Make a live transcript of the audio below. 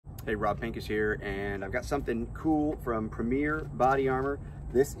Hey, Rob Pincus here, and I've got something cool from Premier Body Armor.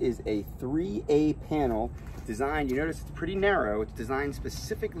 This is a 3A panel designed, you notice it's pretty narrow. It's designed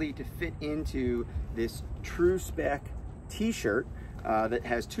specifically to fit into this TruSpec T-shirt that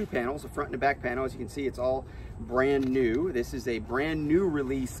has two panels, a front and a back panel. As you can see, it's all brand new. This is a brand new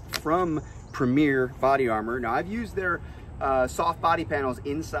release from Premier Body Armor. Now, I've used their soft body panels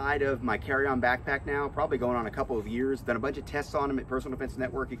inside of my carry-on backpack now, probably going on a couple of years. Done a bunch of tests on them at Personal Defense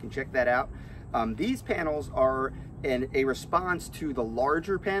Network. You can check that out. These panels are a response to the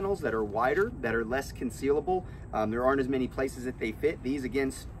larger panels that are wider, that are less concealable. There aren't as many places that they fit. These,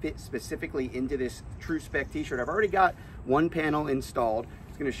 again, fit specifically into this TruSpec T-shirt. I've already got one panel installed. I'm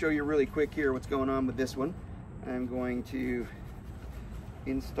just going to show you really quick here what's going on with this one. I'm going to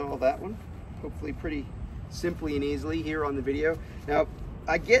install that one, hopefully pretty simply and easily here on the video. Now,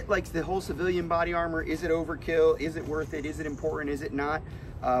 I get like the whole civilian body armor. Is it overkill? Is it worth it? Is it important? Is it not?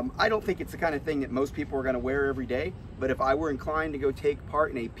 I don't think it's the kind of thing that most people are going to wear every day, but if I were inclined to go take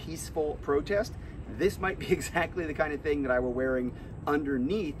part in a peaceful protest, this might be exactly the kind of thing that I were wearing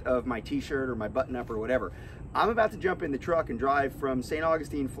underneath of my t-shirt or my button-up or whatever. I'm about to jump in the truck and drive from St.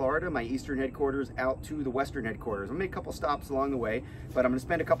 Augustine, Florida, my eastern headquarters, out to the western headquarters. I'm gonna make a couple stops along the way, but I'm gonna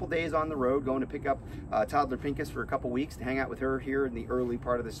spend a couple days on the road going to pick up toddler Pincus for a couple weeks to hang out with her here in the early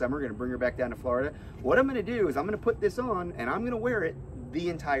part of the summer. Gonna bring her back down to Florida. What I'm gonna do is I'm gonna put this on and I'm gonna wear it the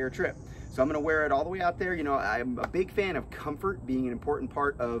entire trip. So I'm gonna wear it all the way out there. You know, I'm a big fan of comfort being an important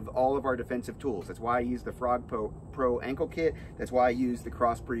part of all of our defensive tools. That's why I use the Frog Pro ankle kit. That's why I use the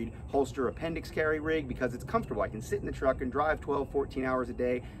Crossbreed holster appendix carry rig, because it's comfortable. I can sit in the truck and drive 12, 14 hours a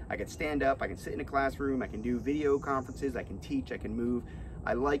day. I can stand up, I can sit in a classroom, I can do video conferences, I can teach, I can move.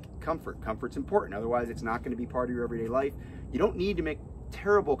 I like comfort. Comfort's important. Otherwise, it's not gonna be part of your everyday life. You don't need to make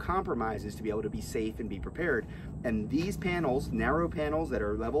terrible compromises to be able to be safe and be prepared. And these panels, narrow panels that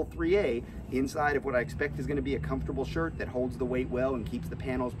are level 3A, inside of what I expect is going to be a comfortable shirt that holds the weight well and keeps the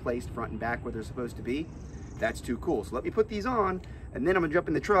panels placed front and back where they're supposed to be, that's too cool. So let me put these on, and then I'm gonna jump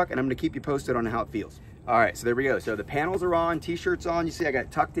in the truck and I'm gonna keep you posted on how it feels. All right, so there we go. So the panels are on, t-shirt's on. You see I got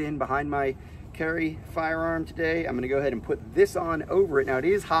it tucked in behind my carry firearm today. I'm gonna go ahead and put this on over it. Now, it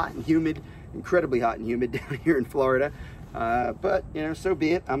is hot and humid, incredibly hot and humid down here in Florida. But, you know, so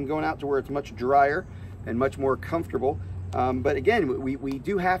be it. I'm going out to where it's much drier and much more comfortable. But again, we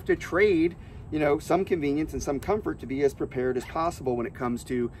do have to trade, you know, some convenience and some comfort to be as prepared as possible when it comes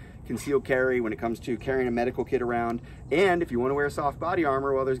to concealed carry, when it comes to carrying a medical kit around. And if you want to wear soft body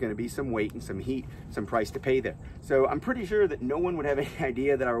armor, well, there's going to be some weight and some heat, some price to pay there. So I'm pretty sure that no one would have any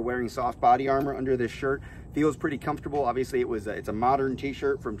idea that I were wearing soft body armor under this shirt. Feels pretty comfortable. Obviously, it's a modern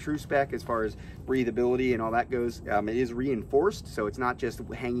t-shirt from TruSpec as far as breathability and all that goes. It is reinforced, so it's not just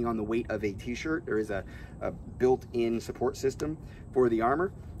hanging on the weight of a t-shirt. There is a built-in support system for the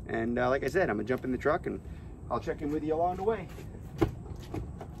armor. And like I said, I'm gonna jump in the truck and I'll check in with you along the way.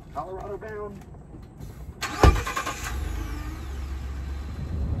 Colorado bound.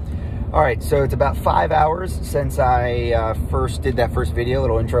 All right, so it's about 5 hours since I first did that first video,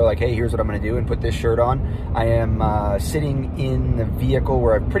 little intro like, hey, here's what I'm gonna do, and put this shirt on. I am sitting in the vehicle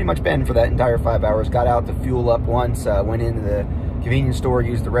where I've pretty much been for that entire 5 hours. Got out to fuel up once, went into the convenience store,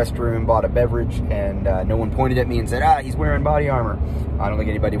 used the restroom, bought a beverage, and no one pointed at me and said, he's wearing body armor. I don't think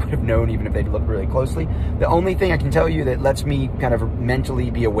anybody would have known, even if they'd looked really closely. The only thing I can tell you that lets me kind of mentally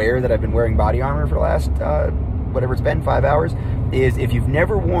be aware that I've been wearing body armor for the last, whatever it's been, 5 hours, is if you've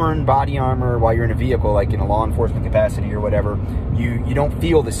never worn body armor while you're in a vehicle, like in a law enforcement capacity or whatever, you don't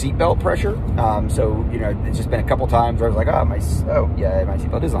feel the seatbelt pressure. So, you know, it's just been a couple times where I was like, my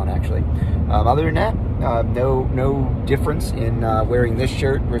seatbelt is on, actually. Other than that, no difference in wearing this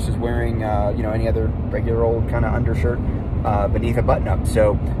shirt versus wearing, you know, any other regular old kind of undershirt beneath a button-up.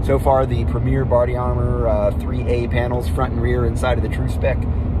 So far, the Premier Body Armor 3A panels, front and rear, inside of the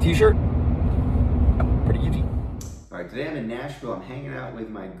TruSpec t-shirt, pretty easy. All right, today I'm in Nashville. I'm hanging out with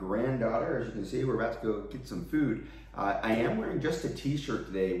my granddaughter. As you can see, we're about to go get some food. I am wearing just a t-shirt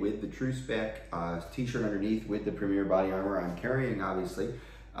today with the TruSpec t-shirt underneath with the Premier Body Armor. I'm carrying, obviously.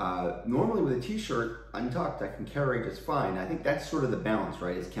 Normally with a t-shirt untucked, I can carry just fine. I think that's sort of the balance,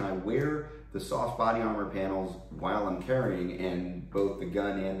 right? Is can I wear the soft body armor panels while I'm carrying and both the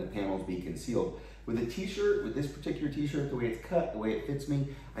gun and the panels be concealed? With a t-shirt, with this particular t-shirt, the way it's cut, the way it fits me,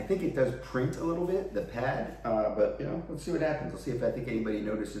 I think it does print a little bit, the pad, but you know, let's see what happens. Let's see if I think anybody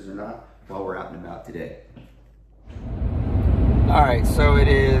notices or not while we're out and about today. All right, so it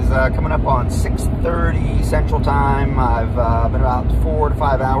is coming up on 6:30 Central Time. I've been about 4 to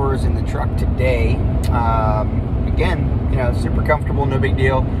 5 hours in the truck today. Again, you know, super comfortable, no big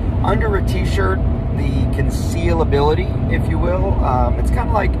deal. Under a t-shirt, the concealability, if you will. It's kind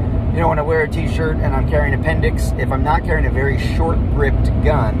of like, you know, when I wear a T-shirt and I'm carrying a Pincus, if I'm not carrying a very short-gripped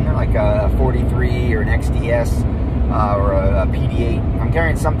gun, like a 43 or an XDS or a PD8, if I'm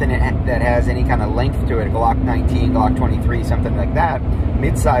carrying something that has any kind of length to it, a Glock 19, Glock 23, something like that,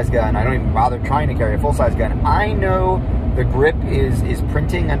 mid-size gun, I don't even bother trying to carry a full-size gun. I know the grip is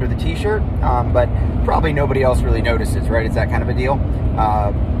printing under the T-shirt, but probably nobody else really notices, right? It's that kind of a deal.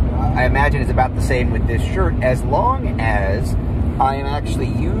 I imagine it's about the same with this shirt, as long as I am actually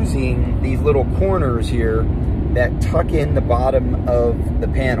using these little corners here that tuck in the bottom of the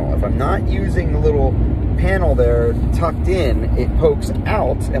panel. If I'm not using the little panel there tucked in, it pokes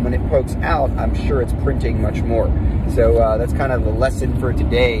out, and when it pokes out, I'm sure it's printing much more. So that's kind of the lesson for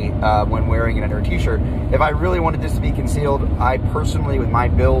today when wearing it under a T-shirt. If I really wanted this to be concealed, I personally, with my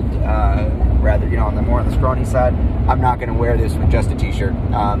build, rather, you know, on the more on the scrawny side, I'm not going to wear this with just a T-shirt.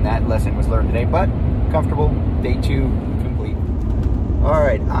 That lesson was learned today, but comfortable. Day 2 complete. All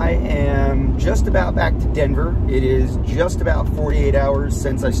right, I am just about back to Denver. It is just about 48 hours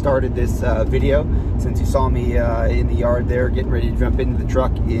since I started this video, since you saw me in the yard there getting ready to jump into the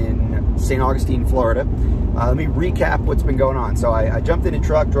truck in St. Augustine, Florida. Let me recap what's been going on. So I jumped in a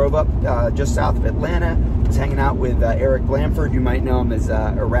truck, drove up just south of Atlanta, was hanging out with Eric Blanford. You might know him as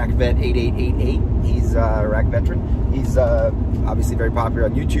Iraq Vet 8888. He's a Iraq veteran. He's obviously very popular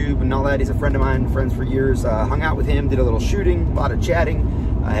on YouTube and all that. He's a friend of mine, friends for years. Hung out with him, did a little shooting, a lot of chatting.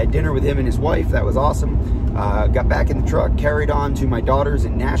 I had dinner with him and his wife. That was awesome. Got back in the truck, carried on to my daughter's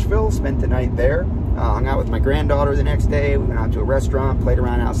in Nashville, spent the night there. Hung out with my granddaughter the next day. We went out to a restaurant, played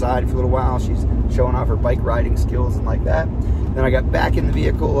around outside for a little while. She's showing off her bike riding skills and like that. Then I got back in the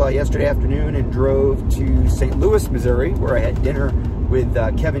vehicle yesterday afternoon and drove to St. Louis, Missouri, where I had dinner with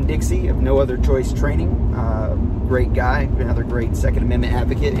Kevin Dixie of No Other Choice Training. Great guy, another great Second Amendment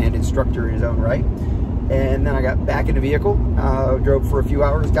advocate and instructor in his own right. And then I got back in the vehicle, drove for a few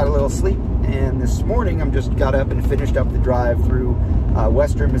hours, got a little sleep, and this morning I'm just got up and finished up the drive through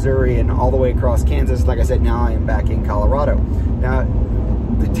western Missouri and all the way across Kansas. Like I said, now I am back in Colorado. Now,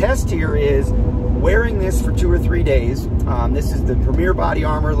 the test here is wearing this for 2 or 3 days. This is the Premier Body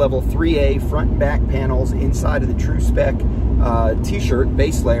Armor Level 3A front and back panels inside of the TruSpec T-shirt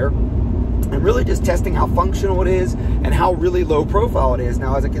base layer, and really just testing how functional it is and how really low profile it is.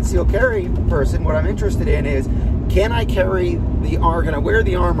 Now, as a concealed carry person, what I'm interested in is, can I carry the armor, can I wear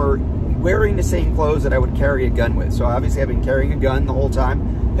the armor wearing the same clothes that I would carry a gun with? So obviously I've been carrying a gun the whole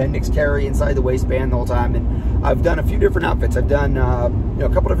time, appendix carry inside the waistband the whole time, and I've done a few different outfits. I've done you know,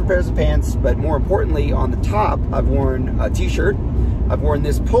 a couple different pairs of pants, but more importantly, on the top, I've worn a T-shirt. I've worn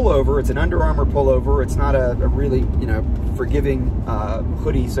this pullover. It's an Under Armour pullover. It's not a really, you know, forgiving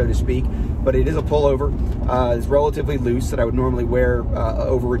hoodie, so to speak, but it is a pullover. It's relatively loose that I would normally wear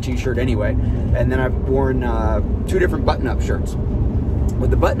over a T-shirt anyway. And then I've worn 2 different button-up shirts. With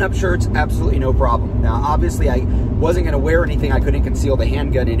the button-up shirts, absolutely no problem. Now, obviously, I wasn't going to wear anything I couldn't conceal the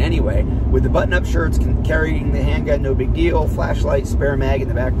handgun in anyway. With the button-up shirts, carrying the handgun, no big deal. Flashlight, spare mag in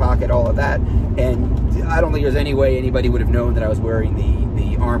the back pocket, all of that. And I don't think there's any way anybody would have known that I was wearing the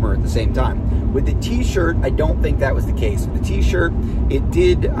armor at the same time. With the T-shirt, I don't think that was the case. With the T-shirt, it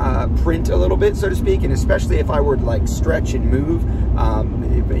did print a little bit, so to speak, and especially if I were to like stretch and move,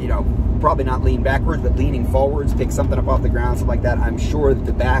 you know, probably not lean backwards, but leaning forwards, pick something up off the ground, something like that, I'm sure that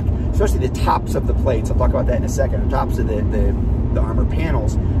the back, especially the tops of the plates, I'll talk about that in a second, the tops of the armor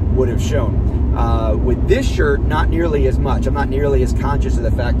panels would have shown. With this shirt, not nearly as much. I'm not nearly as conscious of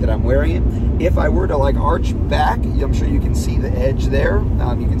the fact that I'm wearing it. If I were to like arch back, I'm sure you can see the edge there.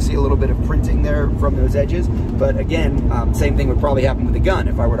 You can see a little bit of printing there from those edges. But again, same thing would probably happen with the gun.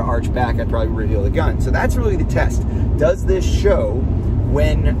 If I were to arch back, I'd probably reveal the gun. So that's really the test. Does this show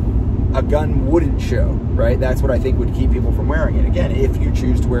when a gun wouldn't show, right? That's what I think would keep people from wearing it. Again, if you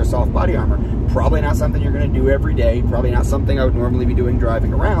choose to wear soft body armor, probably not something you're going to do every day, probably not something I would normally be doing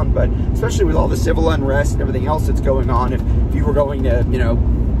driving around, but especially with all the civil unrest and everything else that's going on, if you were going to, you know,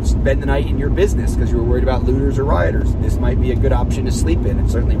 spend the night in your business because you were worried about looters or rioters, this might be a good option to sleep in.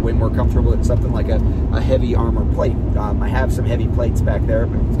 It's certainly way more comfortable than something like a heavy armor plate. I have some heavy plates back there,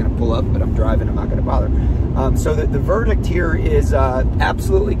 but it's going to pull up, but I'm driving, I'm not going to bother. So the verdict here is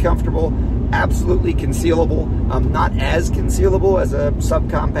absolutely comfortable, absolutely concealable. Not as concealable as a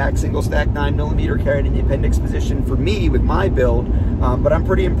subcompact single stack 9mm carried in the appendix position for me with my build, but I'm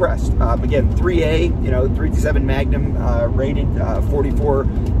pretty impressed. Again, 3A, you know, .357 Magnum rated, 44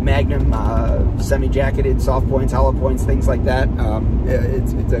 Magnum semi-jacketed soft points, hollow points, things like that.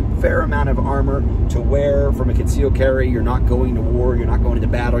 It's a fair amount of armor to wear from a concealed carry. You're not going to war, you're not going to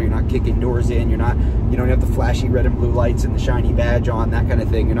battle, you're not kicking doors in, you don't have the flashy red and blue lights and the shiny badge on, that kind of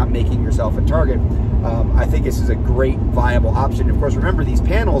thing. You're not making yourself a target. I think this is a great viable option. Of course, remember these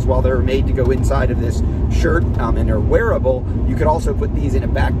panels, while they're made to go inside of this shirt and they're wearable, you could also put these in a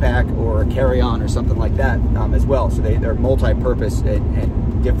backpack or a carry-on or something like that as well. So they're multi-purpose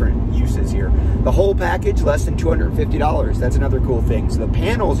and different uses here. The whole package, less than $250. That's another cool thing. So the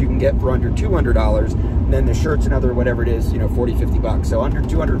panels you can get for under $200, and then the shirt's another, whatever it is, 40, 50 bucks. So under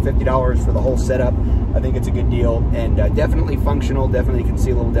 $250 for the whole setup. I think it's a good deal, and definitely functional, definitely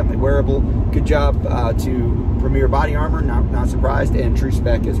concealable, definitely wearable. Good job to Premier Body Armor, not surprised, and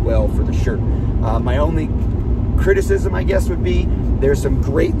TruSpec as well for the shirt. My only criticism, I guess, would be there's some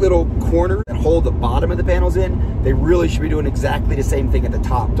great little corners that hold the bottom of the panels in. They really should be doing exactly the same thing at the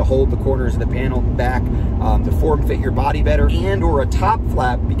top to hold the corners of the panel back, to form fit your body better, and or a top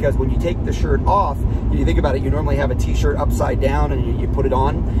flap, because when you take the shirt off, you think about it, you normally have a t-shirt upside down and you put it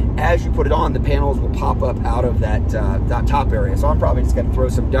on. As you put it on, the panels will pop up out of that top area. So I'm probably just gonna throw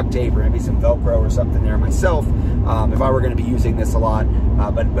some duct tape or maybe some Velcro or something there myself if I were gonna be using this a lot.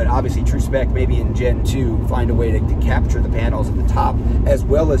 But obviously TruSpec, maybe in Gen 2, find a way to capture the panels at the top as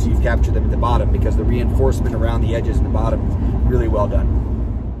well as you've captured them at the bottom, because the reinforcement around the edges and the bottom is really well done.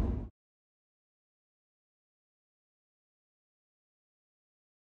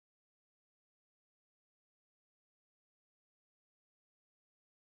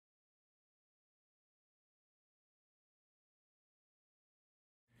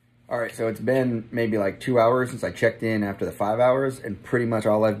 All right, so it's been maybe like 2 hours since I checked in after the 5 hours, and pretty much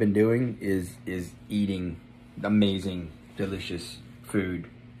all I've been doing is eating amazing, delicious food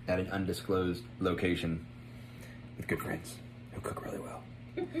at an undisclosed location with good friends who cook really well.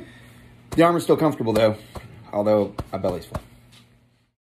 The armor's still comfortable though, although my belly's full.